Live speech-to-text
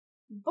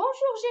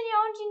Bonjour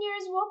génial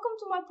engineers, welcome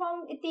to my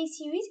problem a day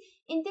series.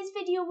 In this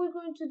video we're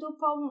going to do a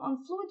problem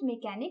on fluid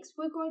mechanics.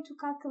 We're going to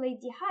calculate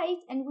the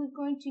height and we're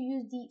going to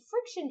use the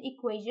friction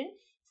equation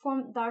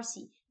from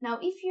Darcy. Now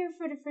if you're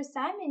for the first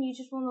time and you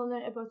just want to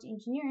learn about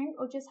engineering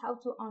or just how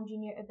to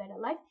engineer a better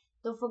life,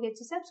 don't forget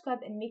to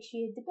subscribe and make sure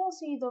you hit the bell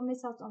so you don't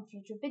miss out on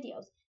future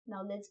videos.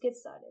 Now let's get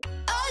started.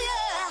 Oh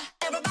yeah,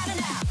 everybody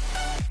now.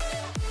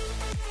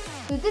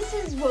 So this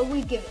is what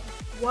we're given.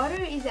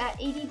 Water is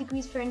at 80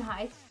 degrees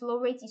Fahrenheit, flow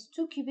rate is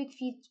 2 cubic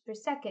feet per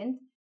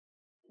second.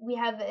 We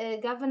have a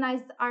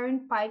galvanized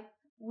iron pipe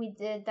with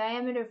a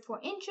diameter 4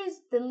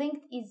 inches, the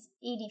length is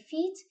 80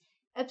 feet,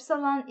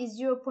 epsilon is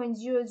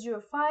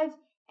 0.005,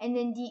 and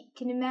then the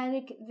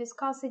kinematic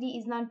viscosity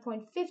is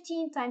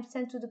 9.15 times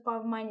 10 to the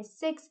power minus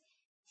 6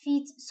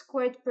 feet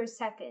squared per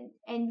second.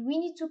 And we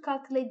need to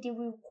calculate the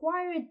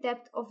required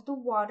depth of the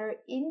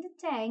water in the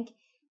tank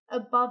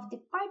above the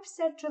pipe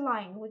center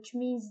line, which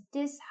means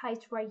this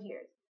height right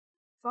here,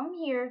 from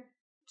here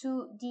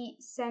to the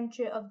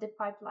center of the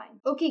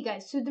pipeline. Okay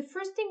guys, so the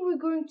first thing we're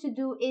going to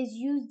do is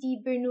use the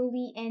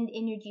Bernoulli and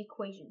energy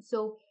equation.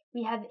 So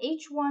we have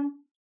H1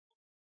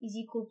 is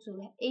equal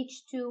to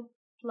H2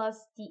 plus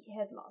the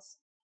head loss.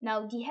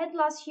 Now the head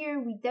loss here,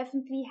 we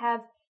definitely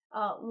have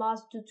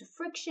loss due to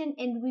friction,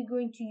 and we're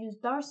going to use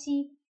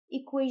Darcy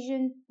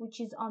equation, which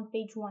is on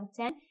page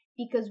 110,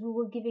 because we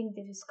were giving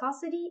the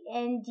viscosity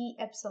and the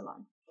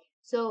epsilon.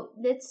 So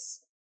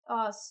let's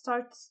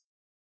start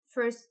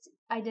first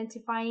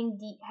identifying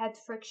the head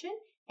friction,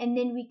 and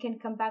then we can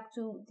come back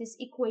to this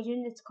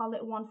equation. Let's call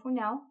it 1 for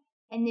now,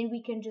 and then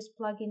we can just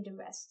plug in the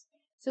rest.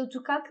 So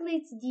to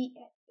calculate the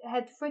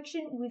head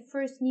friction, we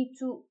first need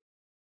to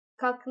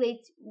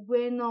calculate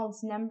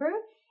Reynolds number,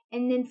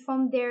 and then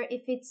from there,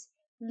 if it's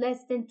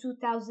less than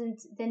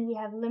 2000, then we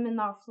have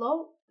laminar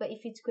flow, but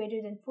if it's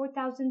greater than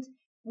 4000,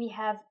 we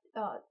have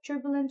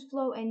turbulent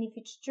flow, and if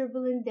it's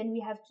turbulent, then we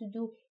have to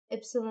do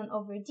epsilon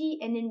over d,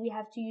 and then we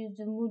have to use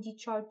the Moody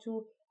chart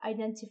to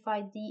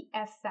identify the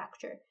F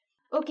factor.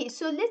 Okay,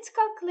 so let's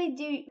calculate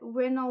the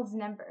Reynolds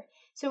number.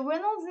 So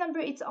Reynolds number,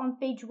 it's on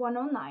page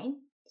 109.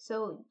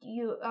 So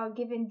you are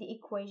given the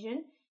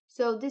equation.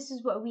 So this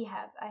is what we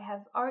have. I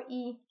have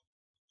RE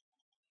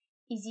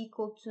is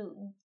equal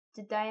to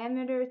the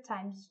diameter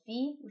times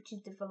V, which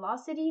is the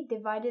velocity,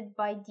 divided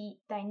by the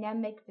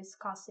dynamic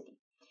viscosity.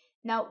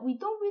 Now, we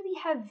don't really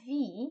have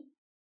V,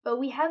 but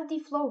we have the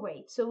flow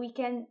rate, so we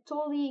can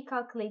totally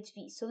calculate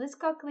V. So let's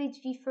calculate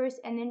V first,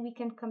 and then we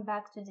can come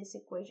back to this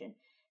equation.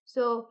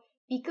 So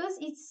because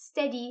it's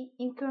steady,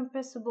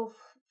 incompressible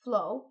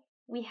flow,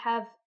 we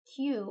have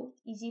Q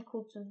is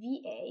equal to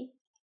VA.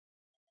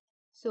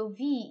 So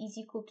V is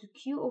equal to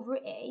Q over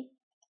A.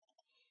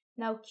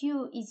 Now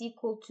Q is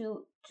equal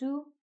to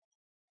 2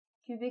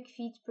 cubic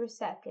feet per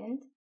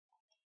second.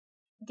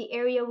 The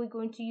area, we're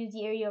going to use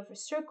the area of a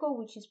circle,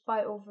 which is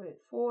pi over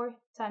 4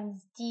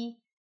 times d.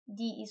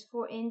 D is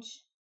 4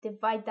 inch.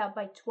 Divide that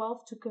by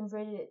 12 to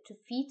convert it to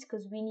feet,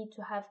 because we need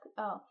to have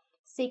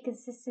stay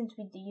consistent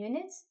with the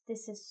units.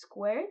 This is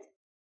squared.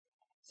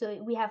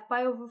 So we have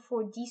pi over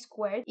 4 d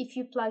squared. If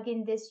you plug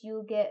in this,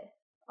 you'll get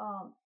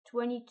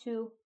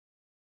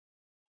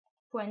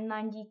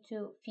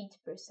 22.92 feet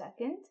per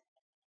second.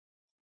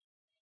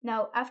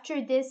 Now after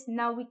this,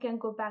 now we can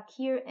go back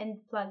here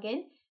and plug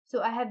in.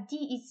 So I have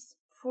d is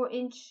 4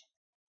 inch,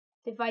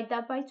 divide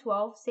that by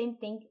 12, same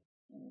thing.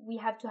 We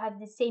have to have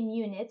the same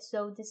unit,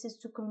 so this is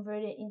to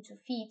convert it into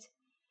feet.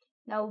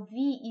 Now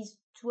V is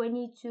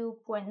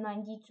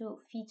 22.92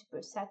 feet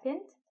per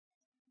second.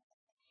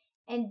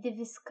 And the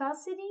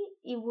viscosity,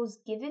 it was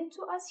given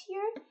to us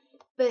here,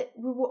 but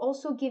we were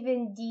also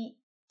given the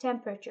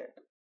temperature.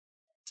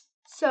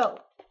 So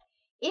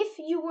if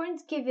you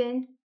weren't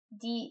given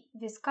the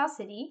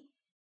viscosity,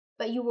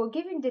 but you were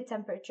given the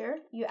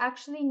temperature, you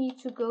actually need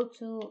to go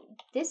to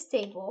this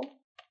table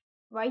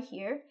right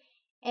here,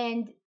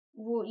 and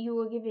you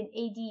were given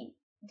 80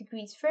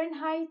 degrees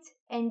Fahrenheit,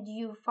 and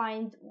you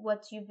find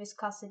what's your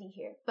viscosity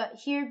here. But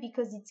here,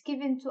 because it's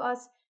given to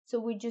us, so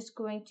we're just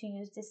going to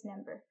use this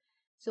number.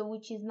 So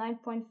which is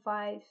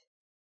 9.5.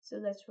 So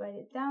let's write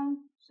it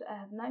down. So I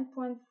have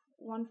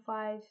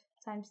 9.15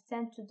 times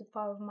 10 to the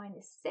power of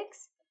minus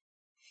 6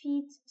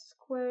 feet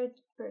squared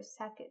per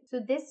second. So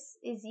this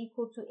is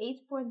equal to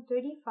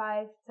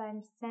 8.35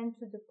 times 10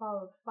 to the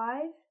power of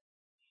 5.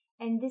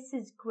 And this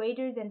is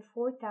greater than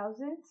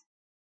 4000.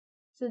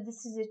 So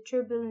this is a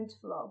turbulent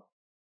flow.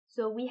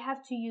 So we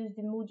have to use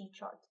the Moody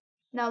chart.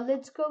 Now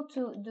let's go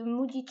to the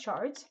Moody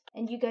chart,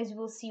 and you guys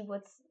will see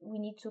what we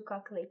need to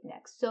calculate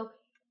next. So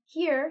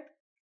here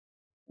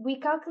we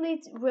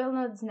calculate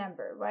Reynolds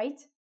number,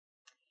 right?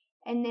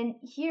 And then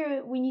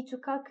here we need to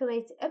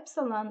calculate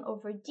epsilon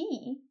over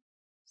d.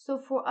 So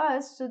for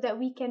us, so that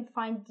we can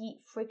find the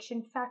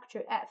friction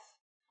factor F.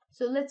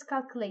 So let's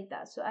calculate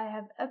that. So I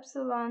have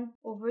epsilon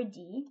over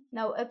d.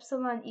 Now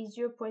epsilon is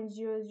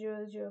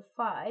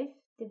 0.0005.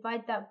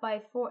 Divide that by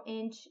 4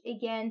 inch.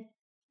 Again,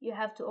 you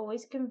have to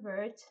always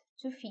convert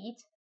to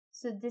feet.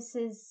 So this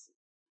is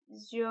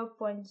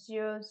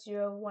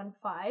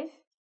 0.0015.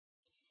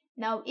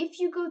 Now, if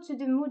you go to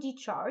the Moody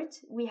chart,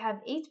 we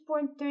have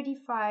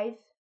 8.35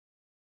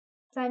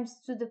 times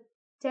to the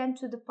 10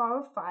 to the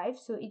power 5,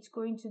 so it's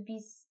going to be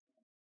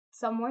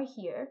somewhere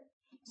here.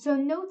 So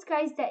note,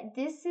 guys, that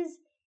this is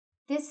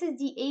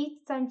the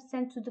 8 times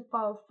 10 to the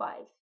power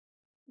 5,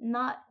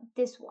 not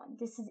this one.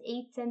 This is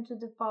 8 10 to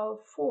the power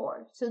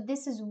 4. So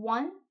this is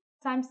 1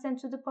 times 10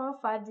 to the power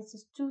 5. This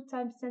is 2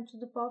 times 10 to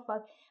the power 5.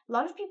 A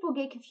lot of people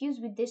get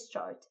confused with this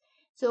chart.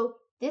 So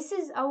this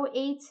is our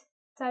 8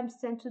 times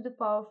 10 to the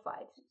power 5.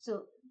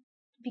 So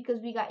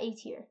because we got 8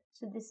 here.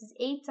 So this is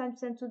 8 times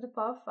 10 to the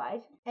power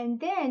 5. And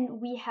then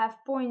we have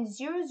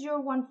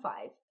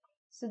 0.0015.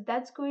 So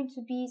that's going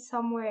to be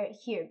somewhere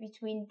here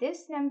between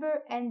this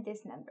number and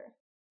this number.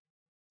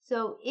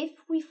 So if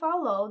we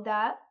follow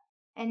that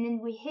and then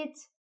we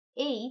hit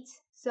 8,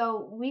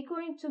 so we're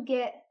going to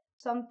get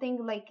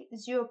something like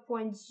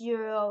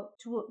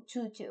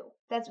 0.022.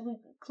 That's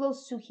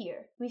close to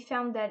here. We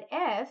found that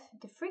F,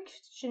 the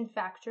friction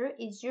factor,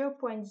 is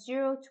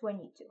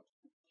 0.022.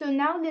 So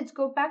now let's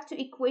go back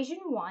to equation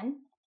 1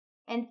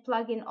 and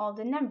plug in all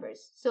the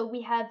numbers. So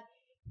we have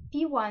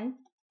P1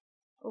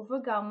 over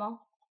gamma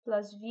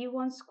plus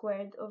V1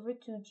 squared over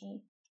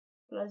 2G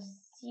plus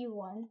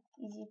Z1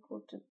 is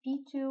equal to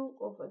P2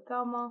 over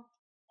gamma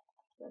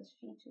plus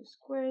V2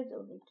 squared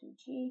over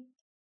 2G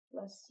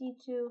plus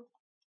C2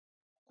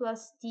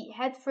 plus the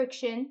head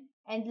friction.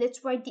 And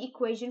let's write the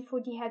equation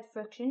for the head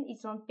friction.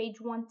 It's on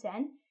page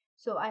 110.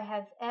 So I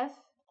have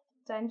F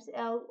times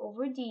L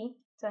over D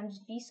times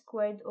V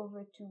squared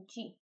over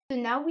 2G. So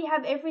now we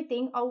have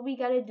everything. All we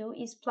gotta do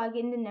is plug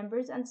in the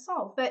numbers and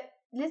solve. But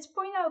let's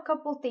point out a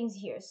couple things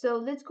here. So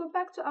let's go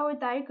back to our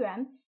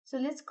diagram. So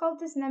let's call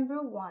this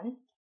number 1.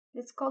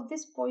 Let's call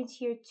this point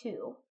here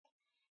 2.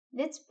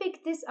 Let's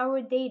pick this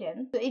our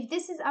datum. So if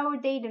this is our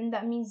datum,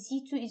 that means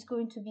Z2 is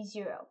going to be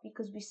 0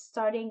 because we're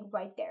starting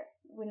right there.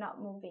 We're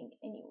not moving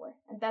anywhere.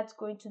 And that's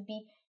going to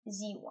be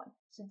Z1.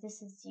 So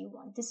this is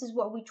Z1. This is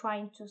what we're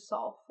trying to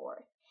solve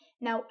for.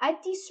 Now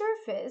at the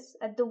surface,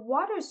 at the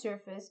water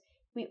surface,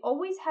 we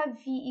always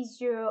have V is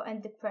 0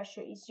 and the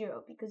pressure is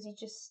 0 because it's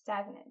just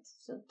stagnant.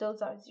 So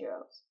those are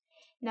zeros.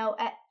 Now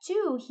at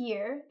 2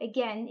 here,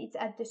 again, it's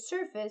at the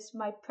surface,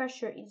 my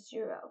pressure is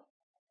 0.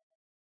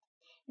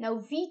 Now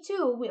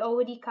V2, we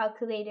already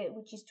calculated,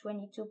 which is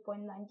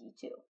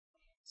 22.92.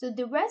 So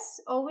the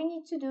rest, all we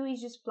need to do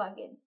is just plug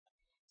in.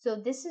 So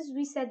this is,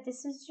 we said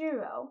this is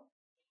 0.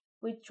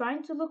 We're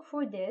trying to look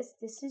for this.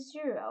 This is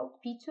 0.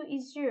 P2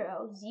 is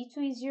 0.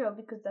 Z2 is 0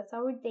 because that's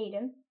our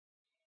datum.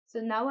 So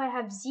now I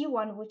have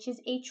Z1, which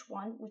is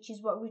H1, which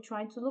is what we're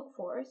trying to look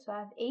for. So I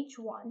have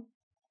H1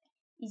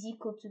 is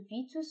equal to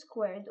V2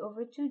 squared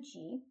over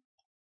 2G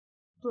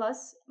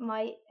plus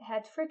my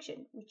head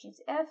friction, which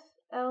is F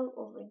L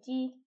over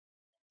D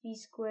V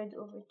squared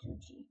over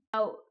 2G.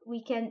 Now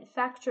we can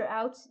factor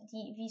out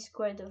the V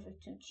squared over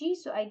 2G,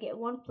 so I get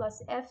 1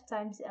 plus F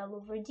times L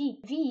over D.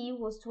 V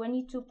was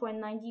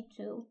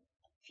 22.92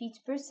 feet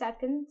per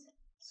second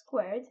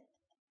squared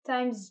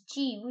times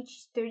G, which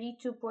is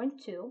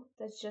 32.2,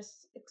 that's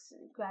just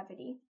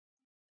gravity,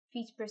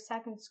 feet per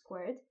second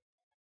squared,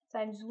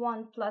 times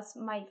 1 plus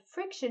my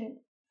friction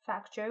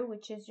factor,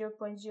 which is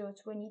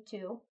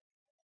 0.022.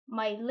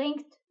 My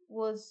length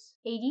was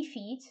 80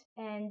 feet,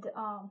 and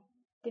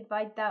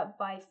divide that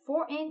by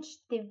 4 inch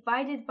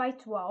divided by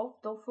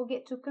 12. Don't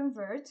forget to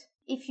convert.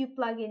 If you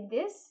plug in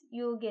this,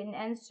 you'll get an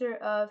answer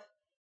of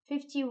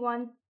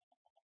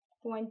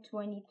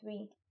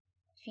 51.23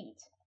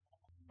 feet.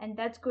 And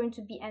that's going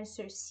to be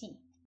answer C.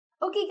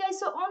 Okay guys,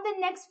 so on the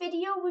next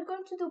video, we're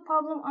going to do a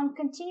problem on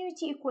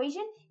continuity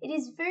equation. It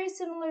is very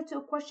similar to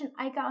a question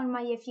I got on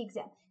my FE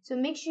exam. So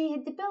make sure you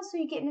hit the bell so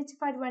you get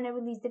notified when I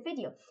release the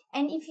video.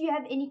 And if you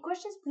have any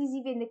questions, please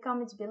leave it in the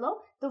comments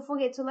below. Don't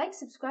forget to like,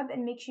 subscribe,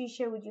 and make sure you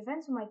share with your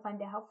friends who might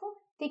find it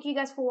helpful. Thank you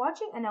guys for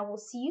watching, and I will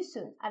see you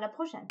soon. À la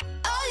prochaine.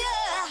 Oh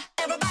yeah,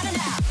 everybody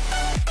now.